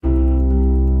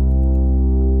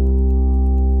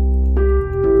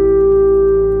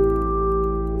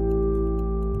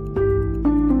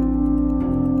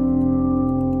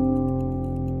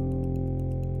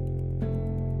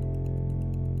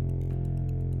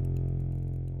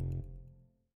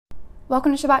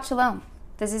Welcome to Shabbat Shalom.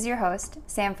 This is your host,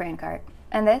 Sam Frankart,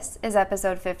 and this is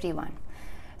episode 51.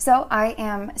 So I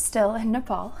am still in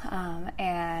Nepal,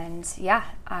 and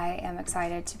I am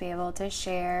excited to be able to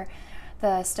share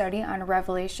the study on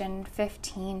Revelation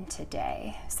 15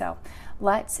 today. So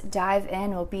let's dive in.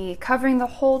 We'll be covering the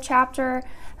whole chapter,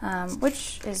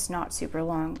 which is not super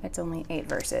long. It's only 8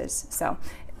 verses. So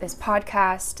this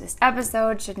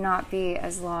episode should not be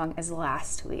as long as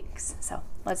last week's. So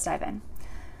let's dive in.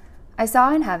 I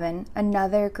saw in heaven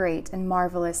another great and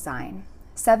marvelous sign,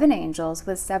 7 angels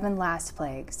with 7 last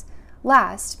plagues,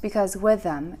 last because with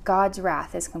them God's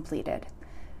wrath is completed.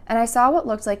 And I saw what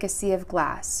looked like a sea of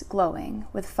glass, glowing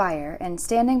with fire, and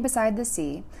standing beside the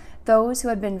sea, those who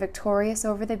had been victorious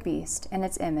over the beast and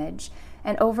its image,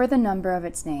 and over the number of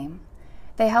its name.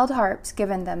 They held harps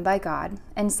given them by God,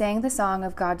 and sang the song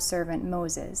of God's servant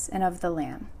Moses and of the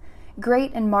Lamb.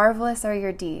 Great and marvelous are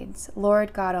your deeds,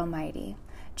 Lord God Almighty.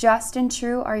 Just and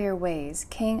true are your ways,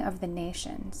 King of the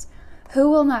nations. Who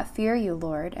will not fear you,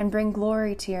 Lord, and bring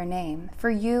glory to your name? For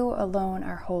you alone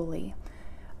are holy.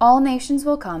 All nations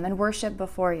will come and worship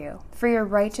before you, for your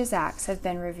righteous acts have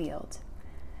been revealed.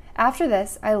 After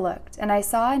this I looked, and I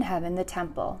saw in heaven the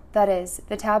temple, that is,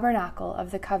 the tabernacle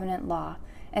of the covenant law,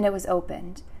 and it was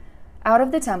opened. Out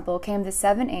of the temple came the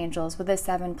 7 angels with the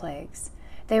 7 plagues.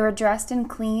 They were dressed in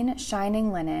clean,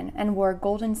 shining linen, and wore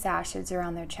golden sashes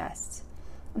around their chests.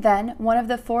 Then one of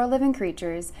the 4 living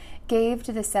creatures gave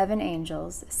to the 7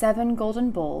 angels 7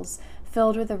 golden bowls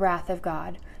filled with the wrath of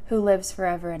God, who lives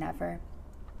forever and ever.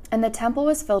 And the temple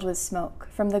was filled with smoke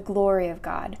from the glory of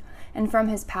God and from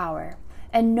his power,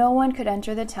 and no one could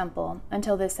enter the temple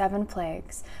until the 7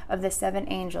 plagues of the 7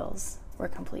 angels were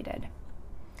completed.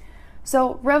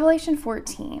 So Revelation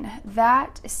 14,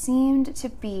 that seemed to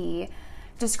be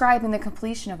describing the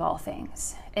completion of all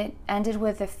things. It ended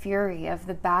with the fury of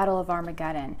the battle of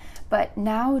Armageddon, but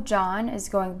now John is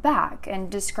going back and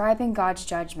describing God's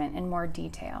judgment in more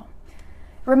detail.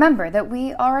 Remember that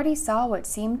we already saw what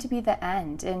seemed to be the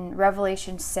end in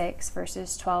Revelation 6,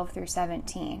 verses 12 through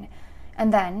 17,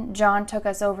 and then John took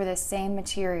us over the same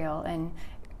material in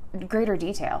greater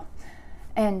detail.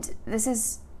 And this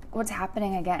is what's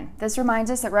happening again. This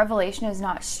reminds us that Revelation is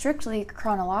not strictly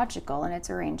chronological in its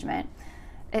arrangement.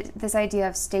 This idea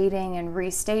of stating and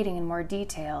restating in more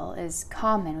detail is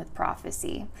common with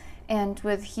prophecy and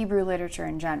with Hebrew literature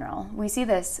in general. We see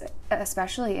this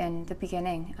especially in the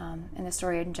beginning, in the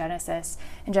story in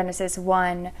Genesis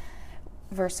 1,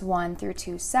 verse 1 through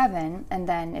 2:7, and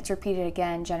then it's repeated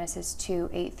again, Genesis 2,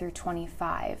 8 through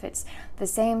 25. It's the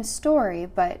same story,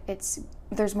 but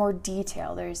there's more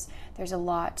detail. There's a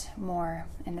lot more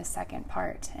in the second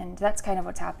part, and that's kind of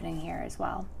what's happening here as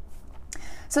well.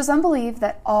 So some believe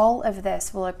that all of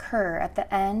this will occur at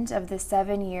the end of the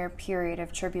 7-year period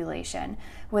of tribulation,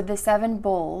 with the 7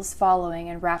 bowls following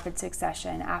in rapid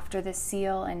succession after the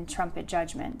seal and trumpet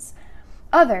judgments.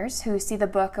 Others, who see the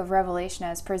book of Revelation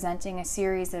as presenting a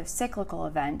series of cyclical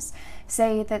events,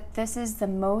 say that this is the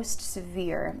most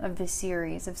severe of the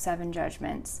series of 7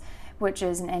 judgments, which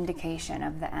is an indication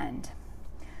of the end.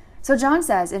 So John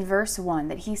says in verse 1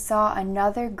 that he saw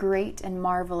another great and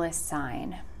marvelous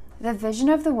sign. The vision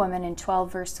of the woman in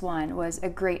 12 verse 1 was a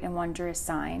great and wondrous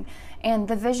sign, and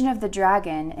the vision of the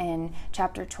dragon in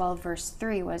chapter 12 verse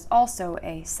 3 was also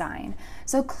a sign.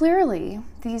 So clearly,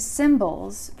 these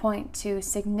symbols point to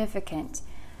significant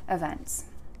events.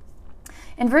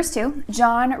 In verse 2,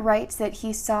 John writes that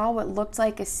he saw what looked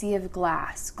like a sea of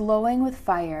glass, glowing with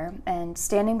fire, and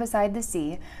standing beside the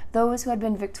sea, those who had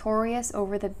been victorious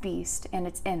over the beast and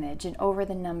its image and over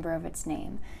the number of its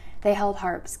name. They held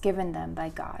harps given them by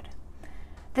God.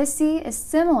 This sea is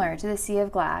similar to the sea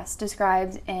of glass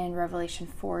described in Revelation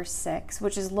 4:6,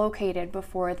 which is located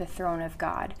before the throne of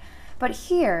God. But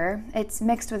here, it's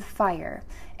mixed with fire,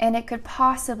 and it could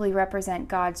possibly represent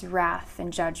God's wrath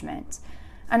and judgment.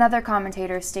 Another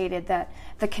commentator stated that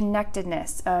the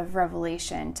connectedness of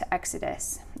Revelation to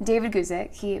Exodus. David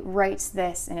Guzik, he writes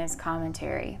this in his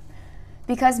commentary.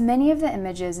 Because many of the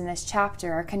images in this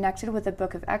chapter are connected with the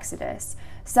book of Exodus,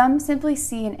 some simply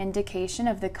see an indication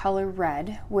of the color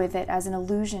red with it as an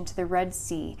allusion to the Red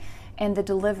Sea and the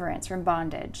deliverance from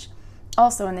bondage.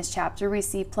 Also in this chapter, we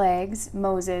see plagues,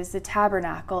 Moses, the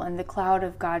tabernacle, and the cloud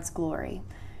of God's glory.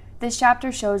 This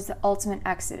chapter shows the ultimate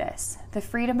exodus, the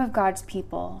freedom of God's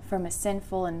people from a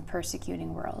sinful and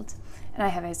persecuting world. And I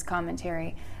have his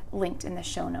commentary linked in the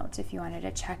show notes if you wanted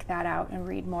to check that out and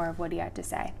read more of what he had to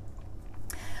say.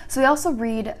 So we also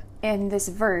read in this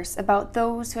verse about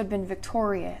those who had been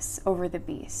victorious over the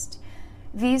beast.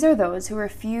 These are those who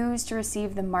refused to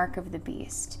receive the mark of the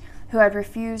beast, who had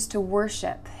refused to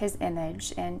worship his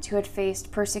image and who had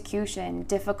faced persecution,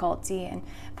 difficulty, and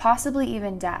possibly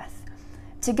even death.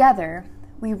 Together,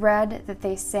 we read that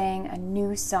they sang a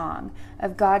new song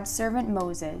of God's servant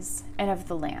Moses and of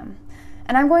the Lamb.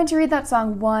 And I'm going to read that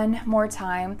song one more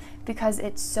time because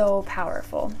it's so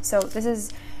powerful. So this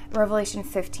is Revelation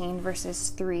 15, verses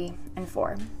 3 and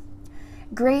 4.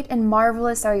 Great and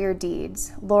marvelous are your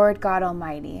deeds, Lord God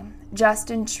Almighty.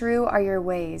 Just and true are your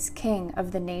ways, King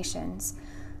of the nations.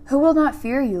 Who will not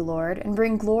fear you, Lord, and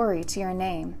bring glory to your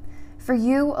name? For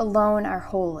you alone are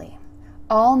holy.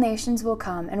 All nations will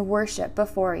come and worship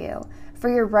before you, for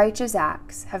your righteous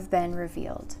acts have been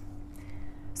revealed.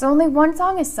 So only one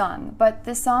song is sung, but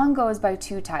the song goes by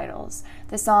two titles,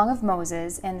 the Song of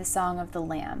Moses and the Song of the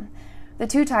Lamb. The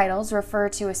two titles refer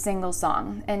to a single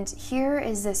song, and here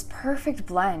is this perfect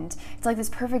blend. It's like this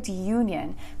perfect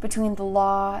union between the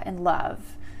law and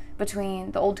love,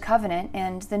 between the Old Covenant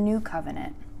and the New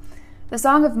Covenant. The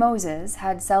Song of Moses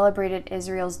had celebrated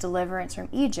Israel's deliverance from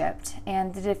Egypt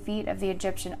and the defeat of the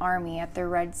Egyptian army at the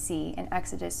Red Sea in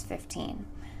Exodus 15.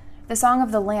 The Song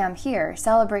of the Lamb here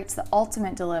celebrates the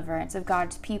ultimate deliverance of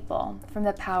God's people from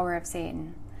the power of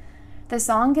Satan. The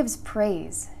song gives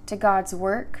praise to God's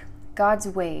work, God's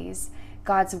ways,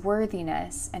 God's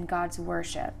worthiness, and God's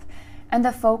worship. And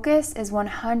the focus is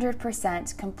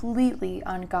 100% completely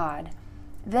on God.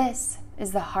 This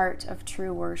is the heart of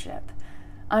true worship,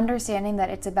 understanding that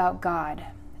it's about God,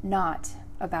 not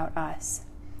about us.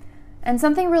 And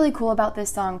something really cool about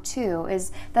this song, too,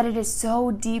 is that it is so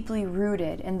deeply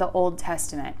rooted in the Old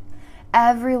Testament.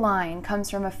 Every line comes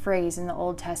from a phrase in the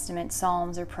Old Testament,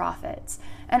 Psalms, or prophets.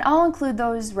 And I'll include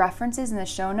those references in the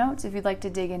show notes if you'd like to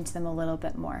dig into them a little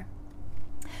bit more.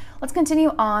 Let's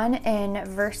continue on in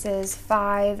verses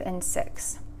 5 and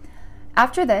 6.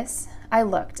 After this, I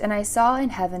looked, and I saw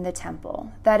in heaven the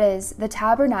temple, that is, the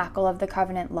tabernacle of the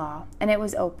covenant law, and it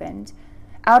was opened.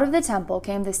 Out of the temple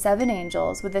came the 7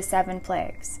 angels with the 7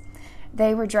 plagues.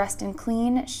 They were dressed in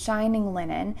clean, shining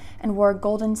linen and wore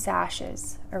golden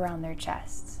sashes around their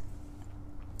chests.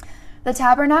 The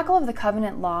tabernacle of the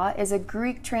covenant law is a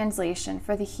Greek translation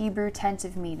for the Hebrew tent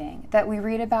of meeting that we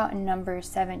read about in Numbers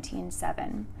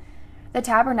 17:7. The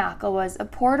tabernacle was a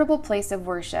portable place of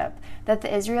worship that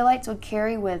the Israelites would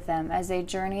carry with them as they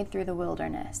journeyed through the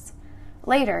wilderness.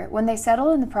 Later, when they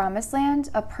settled in the Promised Land,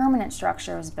 a permanent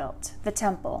structure was built, the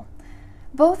temple.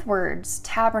 Both words,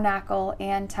 tabernacle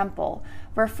and temple,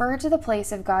 refer to the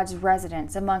place of God's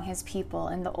residence among his people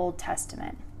in the Old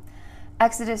Testament.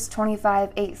 Exodus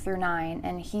 25:8-9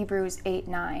 and Hebrews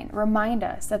 8:9 remind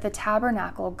us that the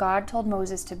tabernacle God told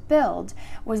Moses to build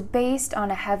was based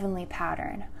on a heavenly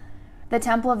pattern. The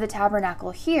temple of the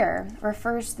tabernacle here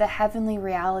refers to the heavenly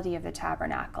reality of the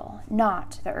tabernacle,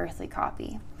 not the earthly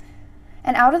copy.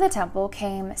 And out of the temple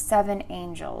came 7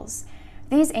 angels.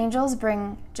 These angels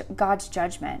bring God's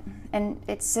judgment, and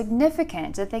it's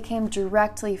significant that they came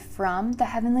directly from the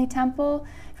heavenly temple,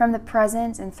 from the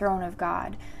presence and throne of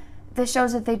God. This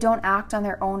shows that they don't act on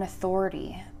their own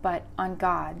authority, but on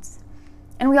God's.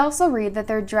 And we also read that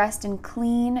they're dressed in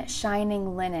clean,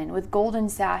 shining linen with golden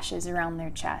sashes around their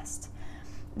chest.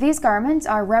 These garments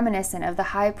are reminiscent of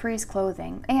the high priest's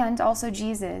clothing and also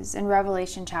Jesus in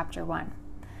Revelation chapter 1.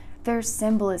 There's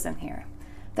symbolism here.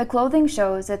 The clothing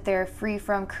shows that they're free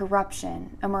from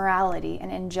corruption, immorality,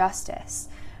 and injustice.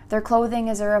 Their clothing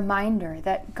is a reminder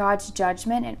that God's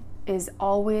judgment is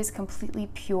always completely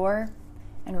pure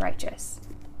and righteous.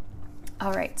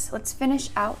 All right, let's finish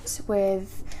out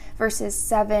with verses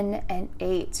 7 and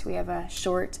 8. We have a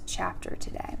short chapter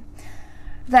today.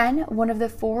 Then one of the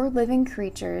 4 living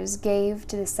creatures gave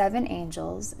to the 7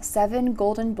 angels 7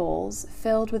 golden bowls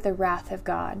filled with the wrath of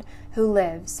God, who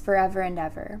lives forever and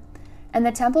ever. And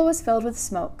the temple was filled with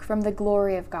smoke from the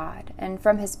glory of God and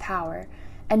from his power,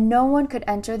 and no one could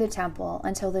enter the temple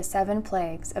until the 7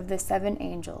 plagues of the 7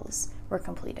 angels were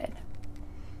completed.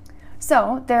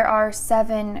 So there are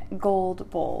 7 gold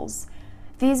bowls.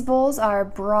 These bowls are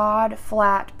broad,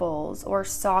 flat bowls or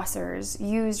saucers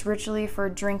used ritually for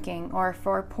drinking or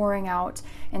for pouring out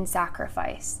in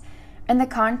sacrifice. And the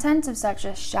contents of such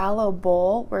a shallow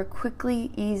bowl were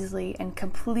quickly, easily, and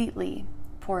completely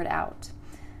poured out.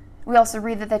 We also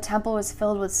read that the temple was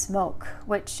filled with smoke,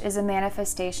 which is a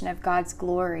manifestation of God's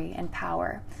glory and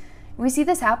power. We see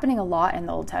this happening a lot in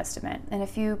the Old Testament, in a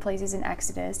few places in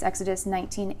Exodus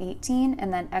 19:18,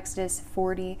 and then Exodus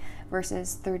 40,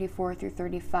 verses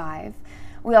 34-35.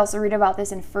 We also read about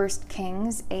this in 1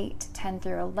 Kings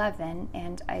 8:10-11,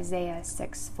 and Isaiah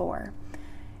 6:4.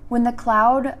 When the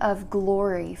cloud of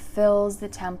glory fills the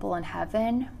temple in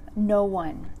heaven, no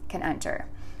one can enter.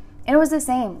 And it was the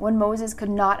same when Moses could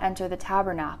not enter the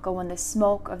tabernacle when the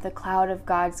smoke of the cloud of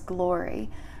God's glory,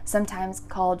 sometimes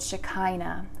called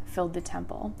Shekinah, filled the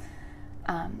temple.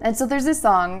 And so there's this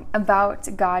song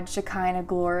about God's Shekinah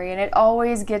glory, and it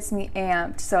always gets me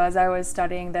amped. So as I was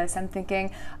studying this, I'm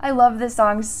thinking, I love this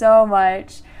song so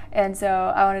much. And so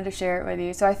I wanted to share it with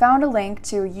you. So I found a link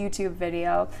to a YouTube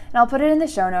video, and I'll put it in the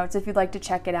show notes if you'd like to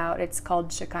check it out. It's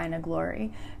called Shekinah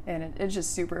Glory, and it's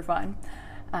just super fun.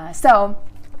 So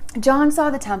John saw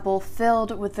the temple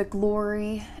filled with the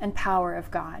glory and power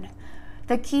of God.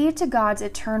 The key to God's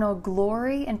eternal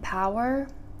glory and power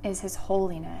is his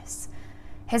holiness.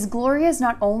 His glory is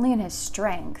not only in his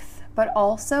strength, but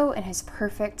also in his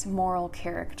perfect moral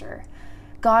character.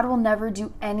 God will never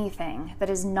do anything that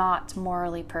is not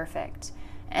morally perfect,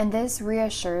 and this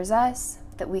reassures us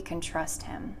that we can trust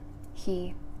him.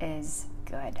 He is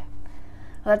good.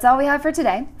 Well, that's all we have for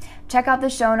today. Check out the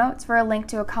show notes for a link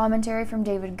to a commentary from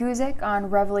David Guzik on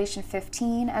Revelation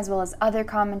 15, as well as other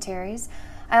commentaries.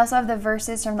 I also have the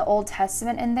verses from the Old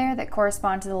Testament in there that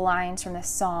correspond to the lines from the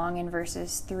song in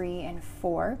verses 3 and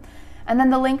 4. And then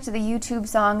the link to the YouTube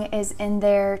song is in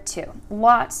there too.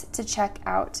 Lots to check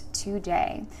out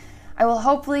today. I will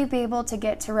hopefully be able to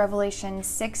get to Revelation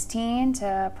 16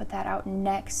 to put that out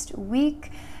next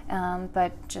week.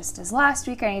 But just as last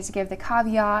week, I need to give the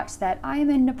caveat that I'm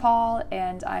in Nepal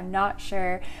and I'm not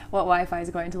sure what Wi-Fi is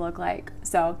going to look like.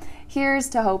 So here's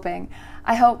to hoping.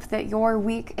 I hope that your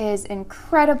week is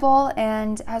incredible.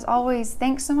 And as always,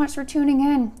 thanks so much for tuning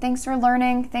in. Thanks for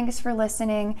learning. Thanks for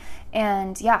listening.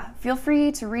 And yeah, feel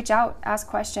free to reach out, ask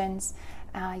questions.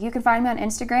 You can find me on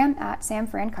Instagram at Sam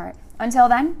Francart. Until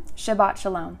then, Shabbat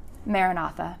Shalom.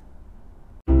 Maranatha.